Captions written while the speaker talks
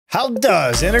How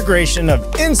does integration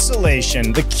of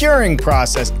insulation, the curing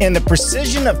process, and the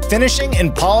precision of finishing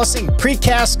and polishing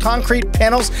precast concrete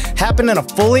panels happen in a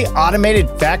fully automated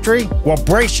factory? Well,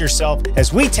 brace yourself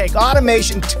as we take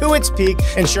automation to its peak,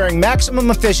 ensuring maximum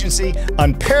efficiency,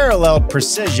 unparalleled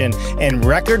precision, and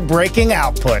record-breaking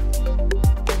output.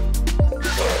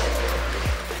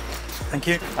 Thank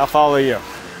you. I'll follow you.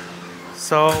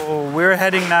 So we're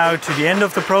heading now to the end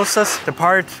of the process. The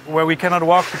part where we cannot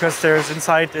walk because there's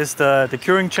inside is the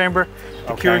curing chamber.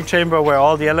 The curing chamber where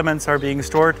all the elements are being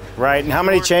stored. Right, and how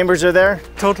many chambers are there?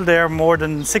 Total there are more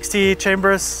than 60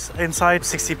 chambers inside,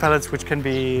 60 pallets which can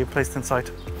be placed inside.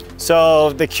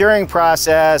 So the curing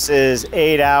process is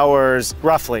 8 hours,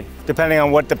 roughly, depending on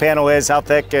what the panel is, how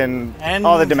thick, and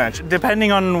all the dimensions.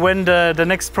 Depending on when the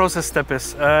next process step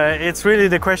is. It's really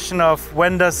the question of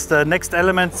when does the next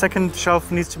element, second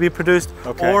shelf, needs to be produced,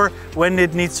 or when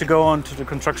it needs to go on to the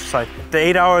construction site. The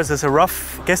 8 hours is a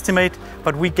rough guesstimate,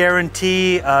 but we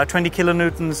guarantee 20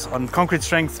 kilonewtons on concrete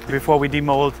strength before we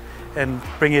demold and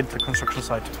bring it to the construction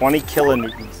site. 20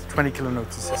 kilonewtons. 20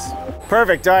 kilonewtons, yes.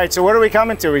 Perfect. All right, so what are we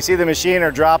coming to? We see the machine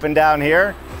are dropping down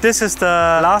here. This is the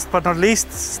last but not least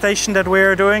station that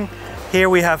we're doing. Here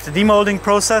we have the demolding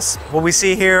process. What we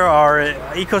see here are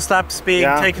eco slabs being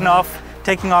taken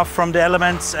off from the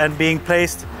elements and being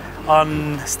placed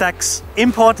on stacks.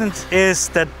 Important is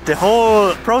that the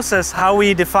whole process, how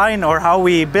we define or how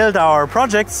we build our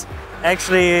projects,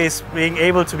 actually is being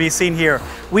able to be seen here.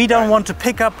 We don't want to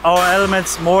pick up our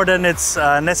elements more than it's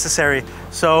necessary.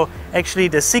 So actually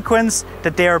the sequence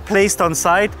that they are placed on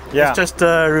site is just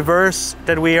the reverse,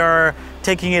 that we are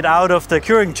taking it out of the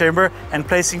curing chamber and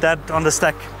placing that on the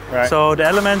stack. So the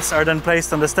elements are then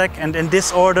placed on the stack, and in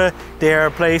this order they are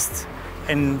placed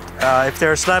in, if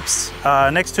there are slabs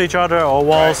next to each other or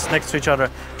walls next to each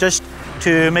other, just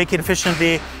to make it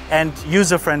efficiently and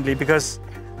user-friendly, because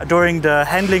during the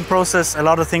handling process, a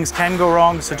lot of things can go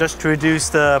wrong, so just to reduce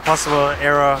the possible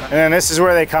error. And then this is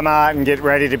where they come out and get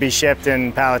ready to be shipped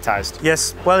and palletized.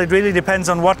 Yes, well, it really depends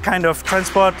on what kind of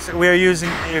transport we are using.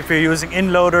 If we're using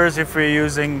in-loaders, if we're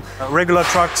using regular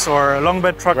trucks or long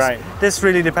bed trucks. This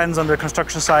really depends on the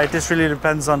construction site. This really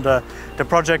depends on the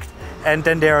project. And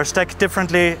then they are stacked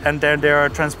differently, and then they are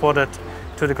transported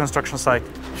to the construction site.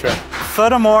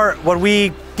 Furthermore, what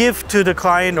we give to the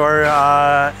client or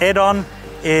add on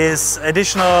is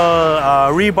additional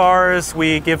rebars.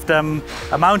 We give them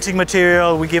a mounting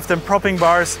material, we give them propping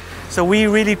bars. So we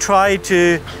really try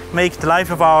to make the life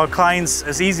of our clients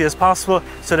as easy as possible,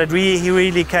 so that he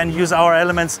really can use our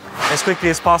elements as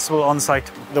quickly as possible on site.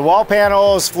 The wall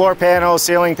panels, floor panels,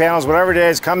 ceiling panels, whatever it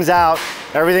is, comes out.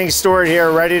 Everything's stored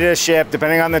here, ready to ship,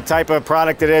 depending on the type of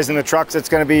product it is and the trucks that's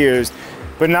going to be used.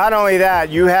 But not only that,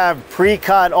 you have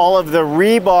pre-cut all of the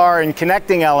rebar and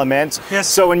connecting elements.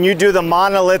 So when you do the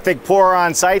monolithic pour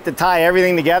on site to tie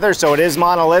everything together, so it is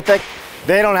monolithic,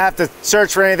 they don't have to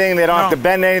search for anything, they don't have to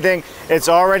bend anything. It's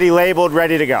already labeled,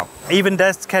 ready to go. Even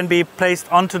that can be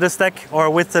placed onto the stack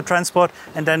or with the transport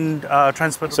and then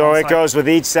transported. So it goes with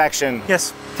each section?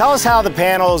 Yes. Tell us how the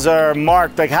panels are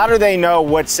marked. Like, how do they know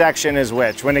what section is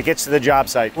which when it gets to the job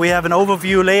site? We have an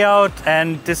overview layout,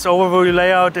 and this overview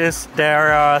layout is,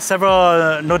 there are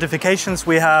several notifications.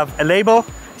 We have a label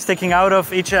sticking out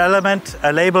of each element,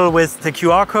 a label with the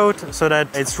QR code so that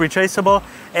it's retraceable.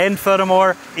 And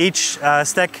furthermore, each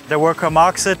stack, the worker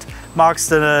marks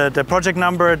the project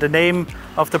number, the name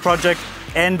of the project,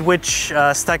 and which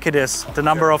stack it is, the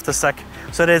number of the stack,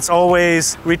 so that it's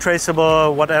always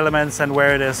retraceable what elements and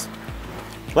where it is.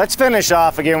 Let's finish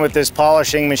off again with this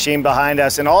polishing machine behind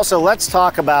us, and also let's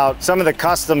talk about some of the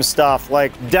custom stuff,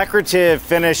 like decorative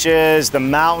finishes, the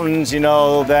mountains, you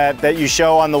know, that you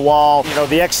show on the wall. You know,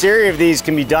 the exterior of these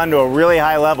can be done to a really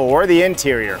high level, or the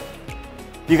interior.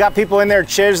 You got people in there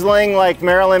chiseling like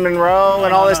Marilyn Monroe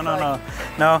and all this?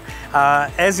 No.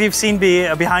 As you've seen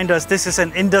behind us, this is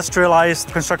an industrialized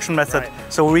construction method.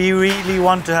 So we really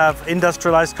want to have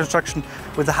industrialized construction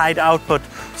with a high output.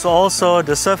 So also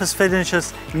the surface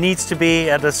finishes needs to be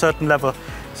at a certain level.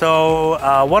 So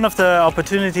one of the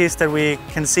opportunities that we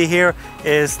can see here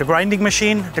is the grinding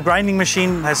machine. The grinding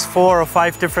machine has 4 or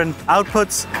 5 different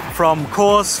outputs, from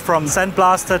coarse, from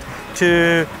sandblasted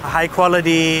to high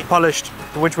quality polished,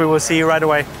 which we will see right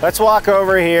away. Let's walk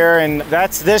over here, and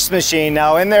that's this machine.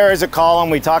 Now in there is a column,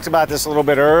 we talked about this a little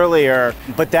bit earlier,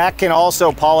 but that can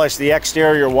also polish the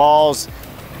exterior walls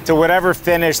to whatever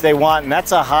finish they want, and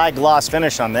that's a high gloss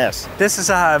finish on this. This is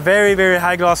a very, very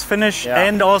high gloss finish,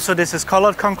 and also this is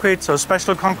colored concrete, so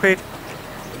special concrete.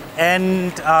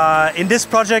 And in this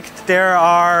project there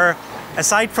are,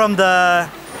 aside from the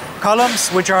columns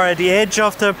which are at the edge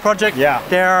of the project,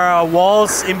 there are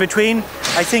walls in between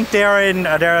I think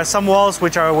there are some walls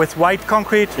which are with white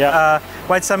concrete,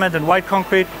 white cement and white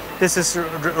concrete. This is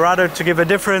rather to give a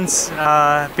difference,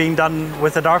 being done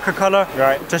with a darker color,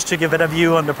 just to give it a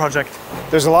view on the project.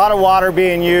 There's a lot of water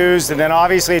being used, and then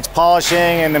obviously it's polishing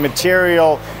and the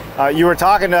material. You were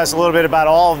talking to us a little bit about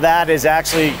all of that is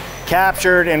actually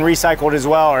captured and recycled as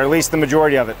well, or at least the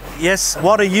majority of it. Yes,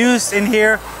 water used in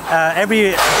here,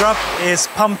 every drop is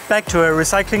pumped back to a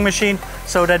recycling machine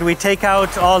so that we take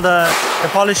out all the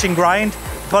polishing grind.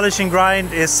 Polishing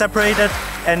grind is separated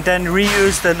and then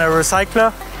reused in a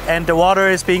recycler, and the water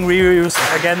is being reused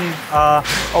again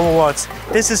overwards.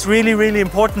 This is really, really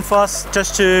important for us,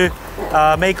 just to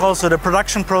make also the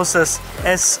production process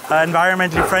as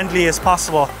environmentally friendly as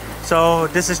possible. So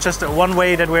this is just one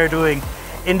way that we're doing.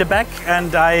 In the back,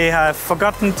 and I have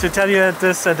forgotten to tell you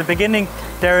this at the beginning,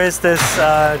 there is this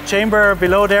chamber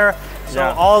below there. So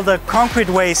all the concrete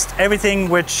waste, everything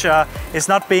which is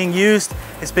not being used,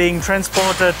 is being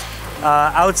transported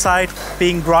outside,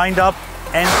 being ground up,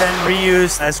 and then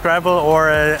reused as gravel or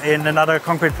in another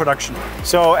concrete production.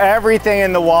 So everything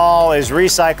in the wall is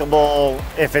recyclable.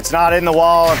 If it's not in the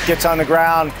wall, it gets on the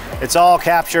ground, it's all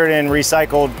captured and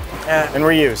recycled and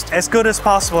reused. As good as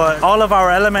possible. All of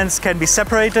our elements can be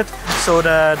separated, so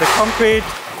the concrete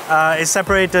is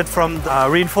separated from the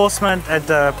reinforcement and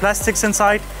the plastics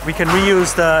inside. We can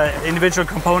reuse the individual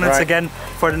components again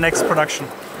for the next production.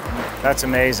 That's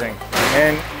amazing.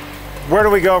 And where do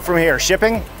we go from here?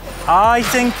 Shipping? I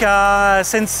think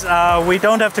since we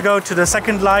don't have to go to the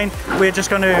second line, we're just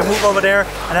going to move over there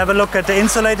and have a look at the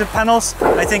insulated panels.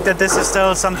 I think that this is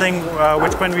still something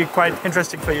which can be quite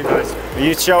interesting for you guys.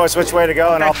 You show us which way to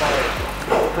go and I'll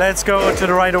follow. Let's go to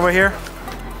the right over here.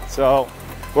 So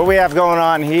what we have going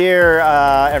on here,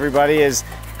 everybody, is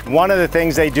one of the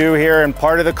things they do here, and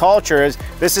part of the culture is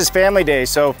this is family day.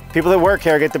 So people that work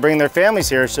here get to bring their families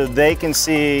here so they can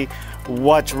see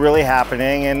what's really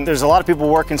happening. And there's a lot of people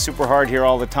working super hard here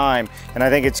all the time, and I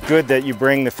think it's good that you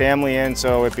bring the family in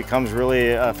so it becomes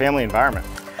really a family environment.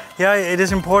 Yeah, it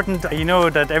is important, you know,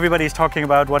 that everybody's talking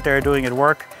about what they're doing at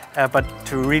work, but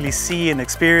to really see and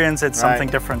experience it's something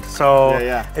different. So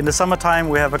in the summertime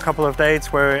we have a couple of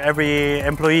dates where every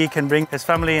employee can bring his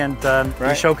family, and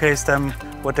we showcase them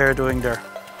what they're doing there.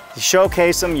 You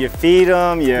showcase them, you feed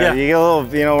them, you get a little,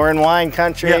 you know, we're in wine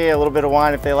country, a little bit of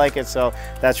wine if they like it, so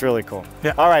that's really cool.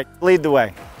 All right, lead the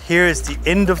way. Here is the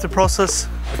end of the process,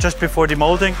 just before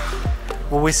demolding.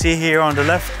 What we see here on the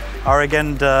left are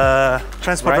again the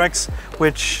transport racks,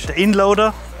 which the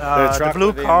in-loader, the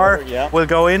blue car, will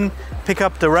go in, pick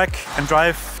up the rack and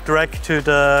drive the rack to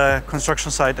the construction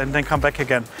site and then come back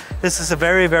again. This is a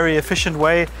very, very efficient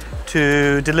way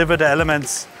to deliver the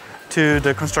elements to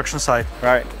the construction site.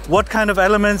 What kind of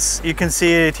elements? You can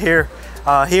see it here.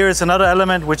 Here is another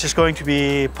element which is going to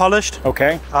be polished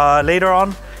later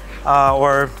on,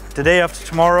 or the day after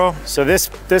tomorrow. So this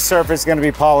surface is going to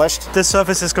be polished? This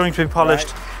surface is going to be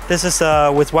polished. This is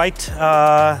with white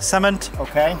cement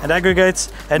and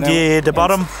aggregates, and the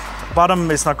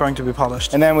bottom is not going to be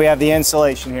polished. And then we have the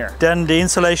insulation here. Then the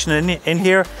insulation in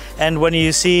here, and when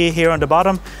you see here on the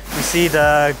bottom, you see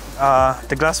the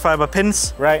glass fiber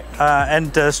pins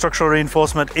and the structural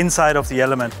reinforcement inside of the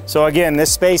element. So again,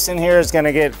 this space in here is going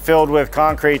to get filled with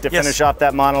concrete to finish off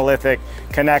that monolithic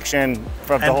connection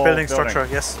from the whole building structure.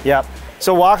 Yep.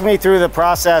 So walk me through the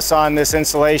process on this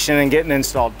insulation and getting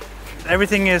installed.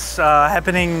 Everything is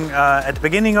happening at the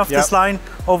beginning of this line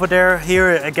over there.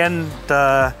 Here again,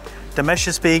 the mesh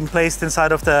is being placed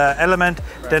inside of the element,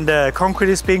 then the concrete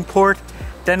is being poured.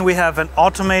 Then we have an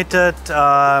automated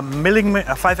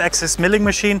 5-axis milling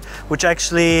machine, which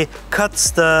actually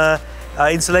cuts the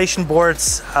insulation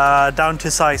boards down to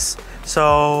size.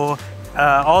 So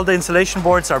all the insulation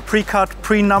boards are pre-cut,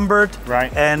 pre-numbered,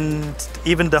 and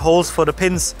even the holes for the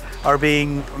pins are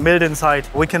being milled inside.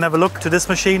 We can have a look to this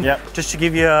machine just to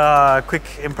give you a quick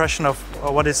impression of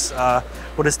what is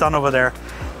done over there.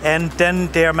 And then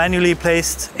they are manually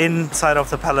placed inside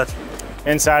of the pallet.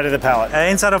 Inside of the pallet?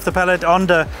 Inside of the pallet on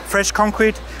the fresh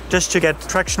concrete, just to get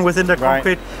traction within the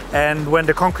concrete. And when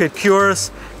the concrete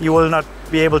cures, you will not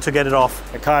be able to get it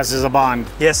off. It causes a bond.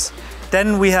 Yes.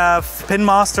 Then we have Pin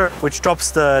Master, which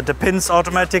drops the pins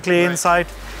automatically inside,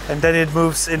 and then it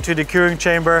moves into the curing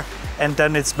chamber, and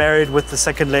then it's married with the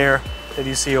second layer that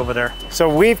you see over there. So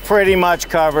we've pretty much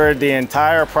covered the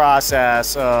entire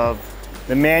process of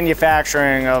the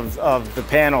manufacturing of the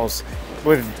panels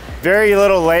with very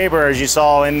little labor, as you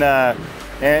saw in the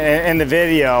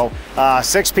video.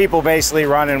 6 people basically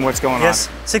running what's going on. Yes,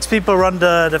 6 people run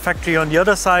the factory. On the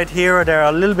other side here, there are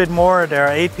a little bit more. There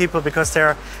are 8 people because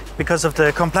of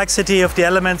the complexity of the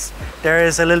elements. There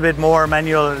is a little bit more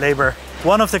manual labor.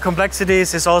 One of the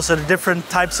complexities is also the different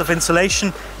types of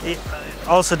insulation,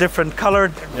 also different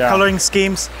coloring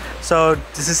schemes. So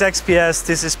this is XPS,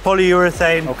 this is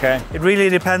polyurethane. Okay. It really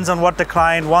depends on what the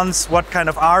client wants, what kind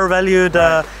of R value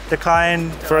the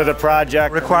client for the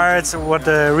project requires, what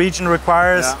the region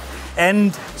requires. Yeah.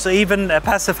 And so even a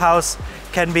passive house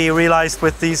can be realized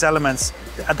with these elements,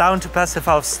 down to passive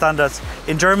house standards.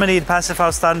 In Germany, the passive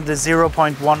house standard is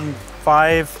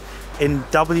 0.15 in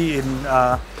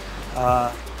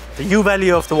the U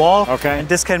value of the wall. Okay. And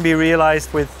this can be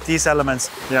realized with these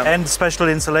elements. Yep. And special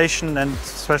insulation and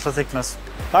special thickness.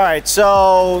 All right,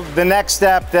 so the next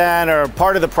step then, or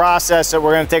part of the process that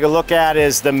we're going to take a look at,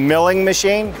 is the milling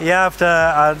machine. Yeah,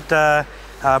 the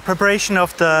preparation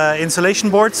of the insulation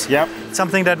boards. Yep.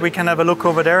 Something that we can have a look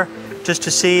over there, just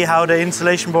to see how the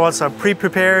insulation boards are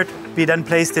pre-prepared, be then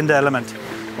placed in the element.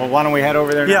 Well, why don't we head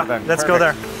over there now then? Yeah, let's go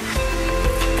there.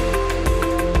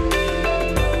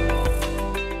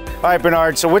 All right,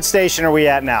 Bernard, so what station are we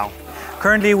at now?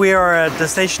 Currently we are at the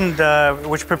station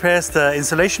which prepares the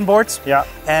insulation boards. Yeah.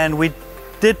 And we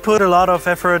did put a lot of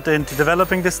effort into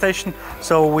developing this station.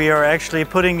 So we are actually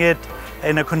putting it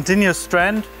in a continuous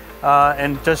strand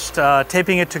and just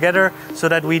taping it together so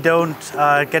that we don't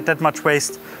get that much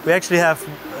waste. We actually have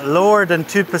lower than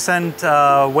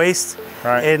 2% waste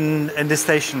in this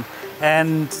station.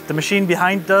 And the machine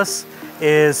behind us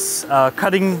is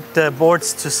cutting the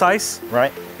boards to size,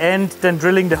 and then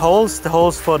drilling the holes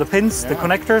for the pins, the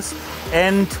connectors,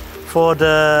 and for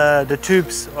the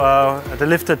tubes, the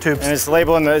lifter tubes. And it's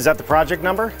labeled, is that the project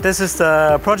number? This is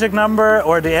the project number,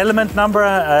 or the element number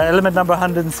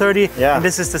 130. Yeah. And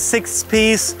this is the 6th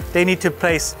piece they need to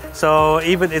place. So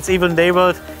it's even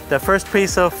labeled the first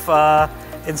piece of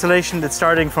insulation that's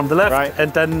starting from the left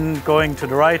and then going to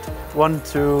the right, one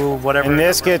to whatever. And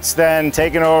this gets then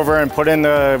taken over and put in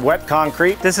the wet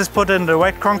concrete? This is put in the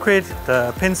wet concrete,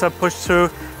 the pins are pushed through,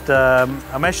 the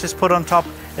mesh is put on top,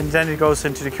 and then it goes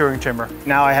into the curing chamber.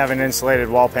 Now I have an insulated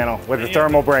wall panel with a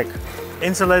thermal break.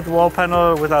 Insulated wall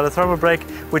panel without a thermal break,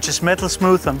 which is metal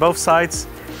smooth on both sides,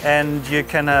 and you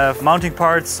can have mounting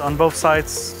parts on both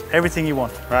sides, everything you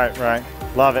want. Right.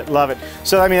 Love it, love it.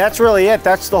 So, I mean, that's really it.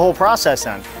 That's the whole process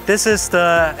then. This is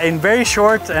in very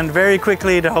short and very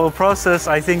quickly the whole process.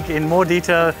 I think in more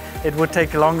detail it would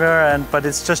take longer, but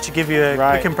it's just to give you a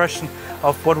quick impression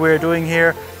of what we're doing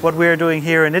here,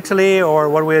 in Italy, or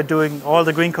what we're doing, all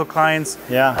the Greenco clients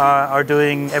are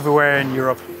doing everywhere in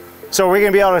Europe. So we're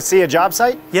going to be able to see a job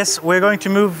site? Yes, we're going to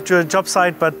move to a job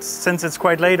site, but since it's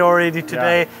quite late already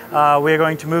today, we're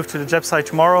going to move to the job site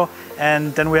tomorrow,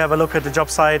 and then we have a look at the job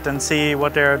site and see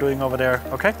what they're doing over there,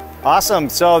 okay? Awesome,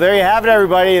 so there you have it,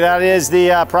 everybody. That is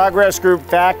the Progress Group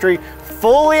factory,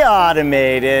 fully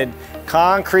automated,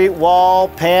 concrete wall,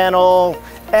 panel,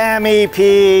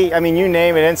 MEP, I mean, you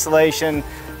name it, insulation,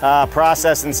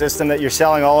 processing system that you're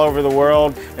selling all over the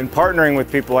world and partnering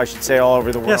with people, I should say, all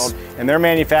over the world. Yes. And they're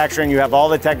manufacturing. You have all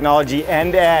the technology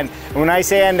end to end. And when I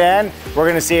say end to end, we're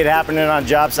going to see it happening on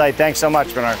job site. Thanks so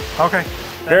much, Bernard. Okay.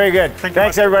 Very good.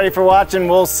 Thanks everybody for watching.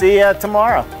 We'll see you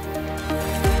tomorrow.